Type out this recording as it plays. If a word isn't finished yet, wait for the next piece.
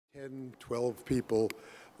10, 12 people,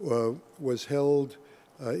 was held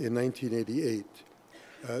in 1988.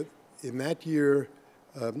 In that year,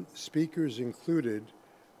 speakers included,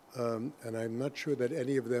 and I'm not sure that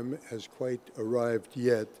any of them has quite arrived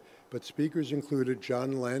yet, but speakers included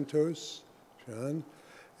John Lantos,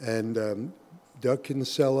 and Doug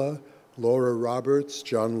Kinsella, Laura Roberts,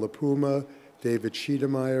 John LaPuma, David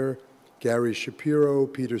Schiedemeyer, Gary Shapiro,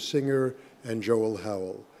 Peter Singer, and Joel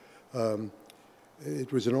Howell.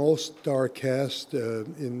 It was an all-star cast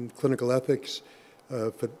in clinical ethics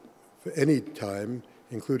for any time,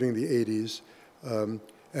 including the 80s,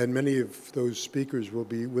 and many of those speakers will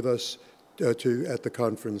be with us at the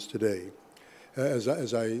conference today.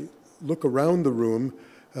 As I look around the room,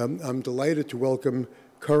 I'm delighted to welcome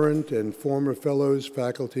current and former fellows,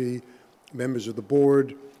 faculty, members of the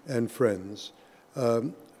board, and friends.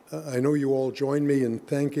 I know you all join me in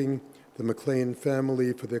thanking the MacLean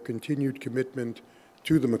family for their continued commitment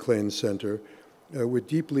to the MacLean Center. We're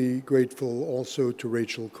deeply grateful also to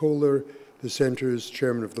Rachel Kohler, the Center's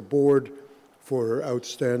chairman of the board, for her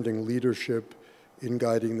outstanding leadership in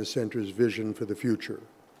guiding the Center's vision for the future.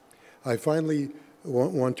 I finally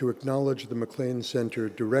want to acknowledge the MacLean Center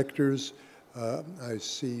directors. I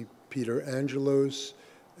see Peter Angelos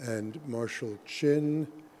and Marshall Chin,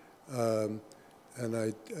 and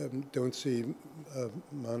I don't see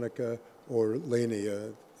Monica or Laney.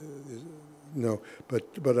 No, but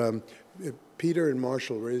Peter and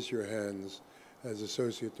Marshall, raise your hands as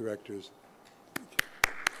associate directors.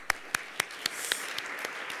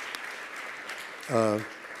 The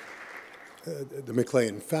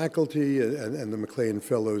MacLean faculty and the MacLean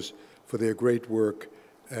fellows for their great work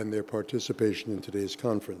and their participation in today's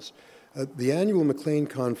conference. The annual MacLean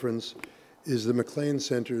Conference is the MacLean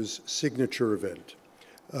Center's signature event.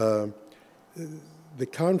 The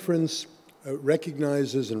conference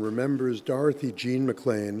recognizes and remembers Dorothy Jean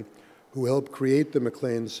MacLean, who helped create the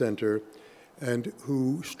MacLean Center and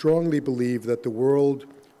who strongly believed that the world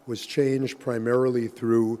was changed primarily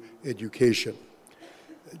through education.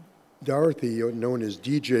 Dorothy, known as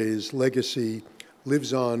DJ's legacy,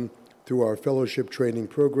 lives on through our fellowship training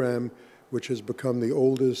program, which has become the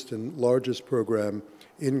oldest and largest program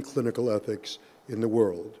in clinical ethics in the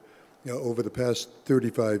world. Over the past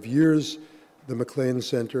 35 years, the MacLean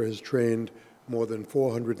Center has trained more than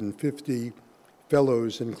 450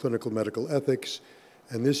 fellows in clinical medical ethics,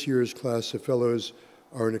 and this year's class of fellows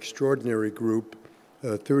are an extraordinary group,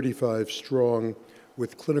 35 strong,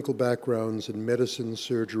 with clinical backgrounds in medicine,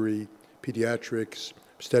 surgery, pediatrics,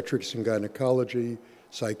 obstetrics and gynecology,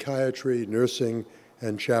 psychiatry, nursing,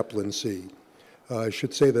 and chaplaincy. I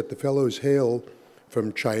should say that the fellows hail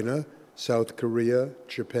from China, South Korea,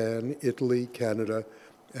 Japan, Italy, Canada,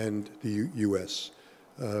 and the US.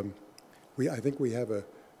 I think we have a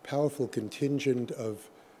powerful contingent of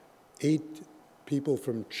 8 people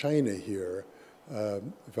from China here,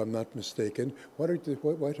 if I'm not mistaken. Why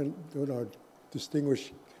don't our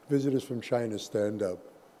distinguished visitors from China stand up?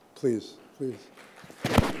 Please, please.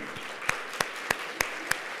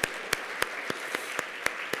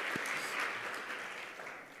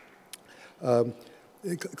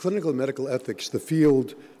 Clinical medical ethics, the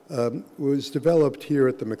field, was developed here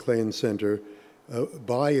at the MacLean Center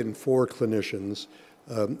by and for clinicians,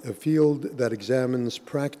 a field that examines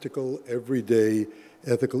practical, everyday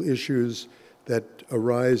ethical issues that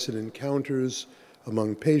arise in encounters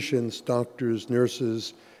among patients, doctors,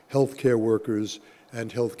 nurses, healthcare workers,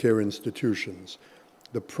 and healthcare institutions.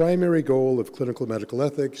 The primary goal of clinical medical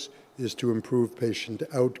ethics is to improve patient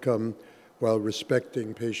outcome while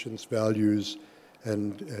respecting patients' values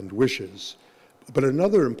and wishes. But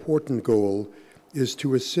another important goal is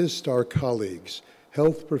to assist our colleagues,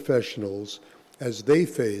 health professionals, as they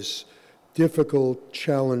face difficult,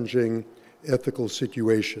 challenging ethical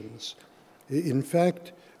situations. In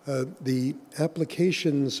fact, the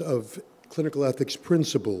applications of clinical ethics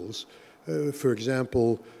principles, for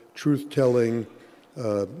example, truth-telling,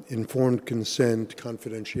 informed consent,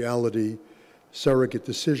 confidentiality, surrogate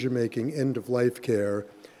decision-making, end-of-life care,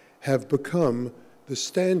 have become the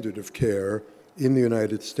standard of care in the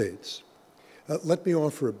United States. Let me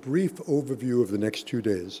offer a brief overview of the next 2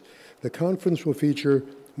 days. The conference will feature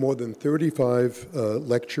more than 35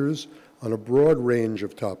 lectures on a broad range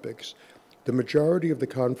of topics. The majority of the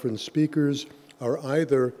conference speakers are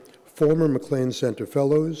either former MacLean Center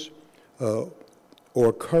fellows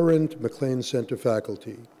or current MacLean Center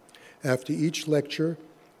faculty. After each lecture,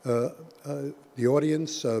 the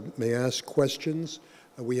audience may ask questions.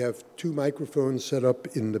 We have 2 microphones set up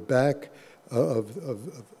in the back of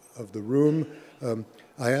the room.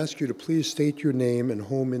 I ask you to please state your name and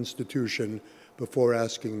home institution before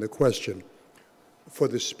asking the question. For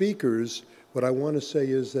the speakers, what I want to say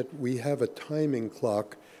is that we have a timing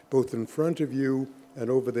clock both in front of you and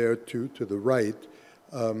over there to the right.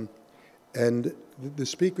 And the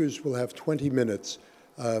speakers will have 20 minutes.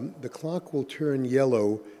 The clock will turn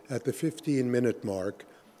yellow at the 15-minute mark,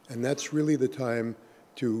 and that's really the time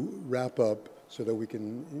to wrap up so that we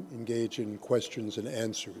can engage in questions and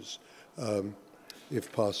answers,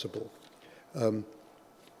 if possible.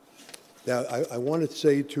 Now, I want to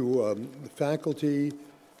say to the faculty,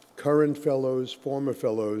 current fellows, former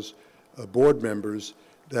fellows, board members,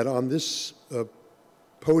 that on this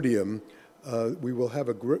podium, we will have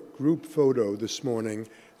a group photo this morning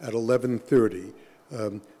at 11:30,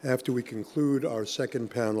 after we conclude our second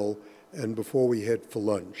panel and before we head for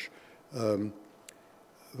lunch.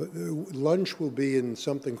 Lunch will be in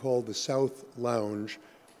something called the South Lounge,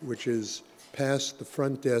 which is past the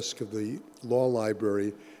front desk of the law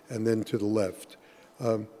library and then to the left.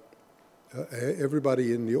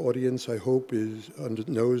 Everybody in the audience, I hope,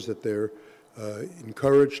 knows that they're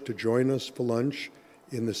encouraged to join us for lunch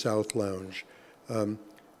in the South Lounge.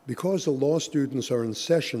 Because the law students are in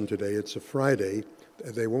session today, it's a Friday,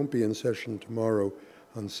 they won't be in session tomorrow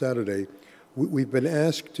on Saturday, we've been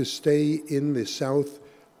asked to stay in the South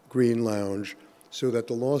Green Lounge so that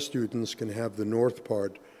the law students can have the north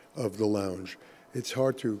part of the lounge. It's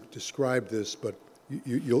hard to describe this, but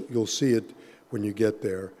you'll see it when you get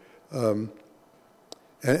there.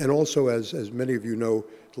 And also, as many of you know,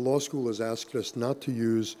 the law school has asked us not to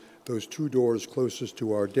use those two doors closest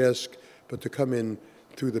to our desk, but to come in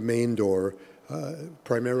through the main door,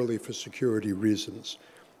 primarily for security reasons.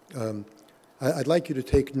 I'd like you to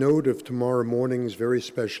take note of tomorrow morning's very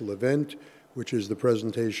special event, which is the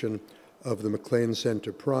presentation of the MacLean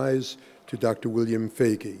Center Prize to Dr. William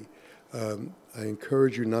Fagey. I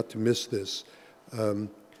encourage you not to miss this.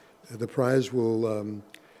 The prize will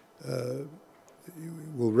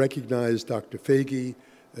recognize Dr. Fagey,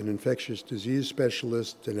 an infectious disease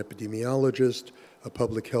specialist, an epidemiologist, a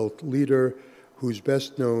public health leader, who's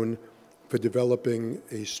best known for developing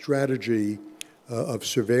a strategy of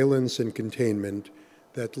surveillance and containment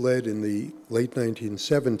that led in the late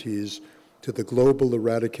 1970s to the global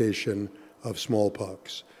eradication of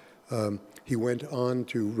smallpox. He went on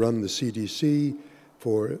to run the CDC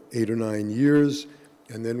for 8 or 9 years,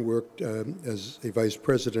 and then worked as a vice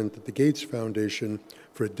president at the Gates Foundation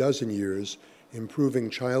for 12 years, improving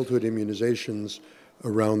childhood immunizations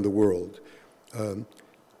around the world.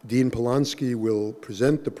 Dean Polanski will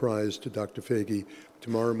present the prize to Dr. Fagey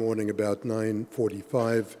tomorrow morning about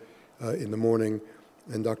 9:45 in the morning,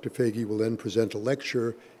 and Dr. Fagey will then present a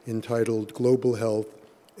lecture entitled Global Health,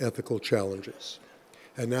 Ethical Challenges.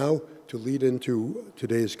 And now, to lead into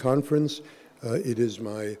today's conference, it is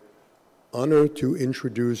my honor to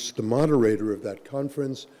introduce the moderator of that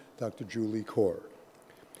conference, Dr. Julie Kaur.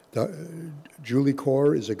 Julie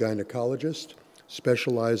Kaur is a gynecologist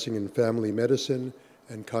specializing in family medicine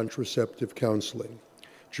and contraceptive counseling.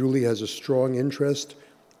 Julie has a strong interest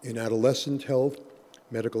in adolescent health,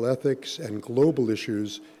 medical ethics, and global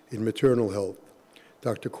issues in maternal health.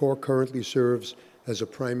 Dr. Kaur currently serves as a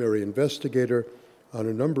primary investigator on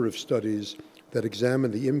a number of studies that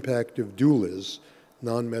examine the impact of doulas,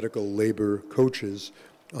 non-medical labor coaches,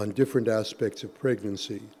 on different aspects of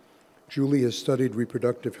pregnancy. Julie has studied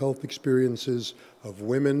reproductive health experiences of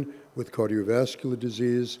women with cardiovascular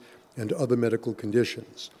disease and other medical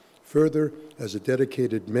conditions. Further, as a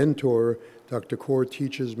dedicated mentor, Dr. Kaur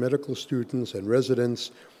teaches medical students and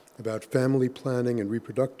residents about family planning and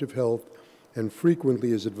reproductive health, and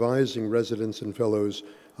frequently is advising residents and fellows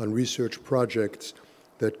on research projects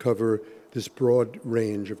that cover this broad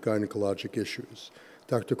range of gynecologic issues.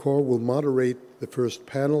 Dr. Kaur will moderate the first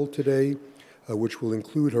panel today, which will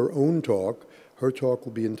include her own talk. Her talk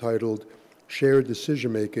will be entitled Shared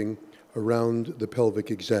Decision-Making Around the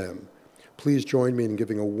Pelvic Exam. Please join me in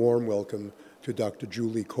giving a warm welcome to Dr.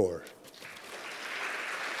 Julie Kaur.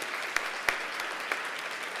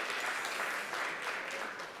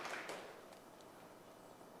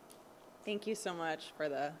 Thank you so much for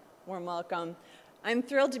the warm welcome. I'm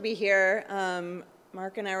thrilled to be here.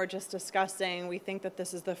 Mark and I were just discussing, we think that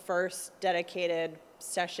this is the first dedicated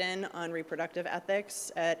session on reproductive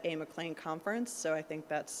ethics at a MacLean conference, so I think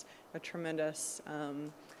that's a tremendous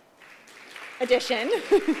addition.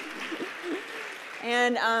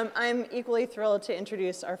 And I'm equally thrilled to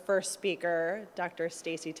introduce our first speaker, Dr.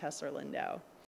 Stacy Tessler-Lindow.